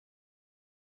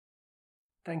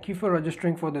Thank you for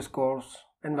registering for this course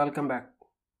and welcome back.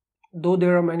 Though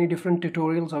there are many different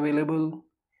tutorials available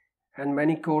and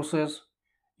many courses,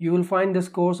 you will find this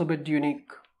course a bit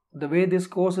unique. The way this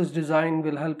course is designed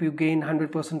will help you gain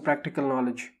 100% practical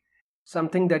knowledge,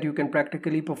 something that you can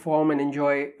practically perform and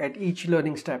enjoy at each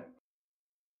learning step.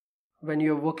 When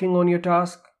you are working on your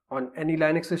task on any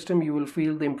Linux system, you will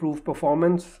feel the improved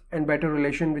performance and better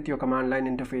relation with your command line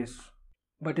interface.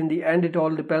 But in the end, it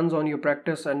all depends on your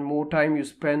practice, and more time you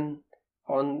spend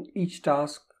on each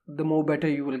task, the more better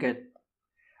you will get.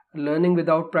 Learning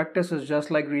without practice is just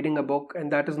like reading a book,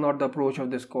 and that is not the approach of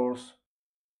this course.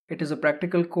 It is a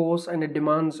practical course and it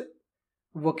demands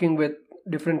working with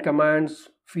different commands,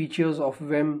 features of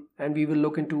Vim, and we will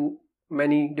look into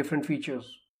many different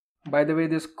features. By the way,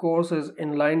 this course is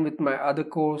in line with my other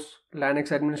course,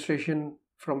 Linux Administration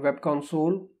from Web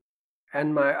Console,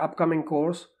 and my upcoming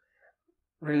course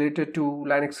related to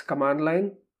Linux command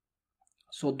line.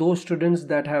 So those students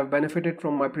that have benefited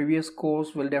from my previous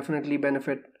course will definitely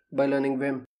benefit by learning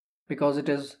Vim, because it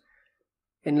is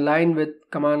in line with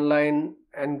command line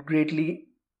and greatly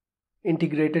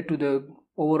integrated to the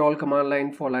overall command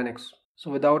line for Linux. So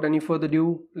without any further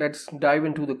ado, let's dive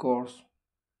into the course.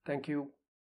 Thank you.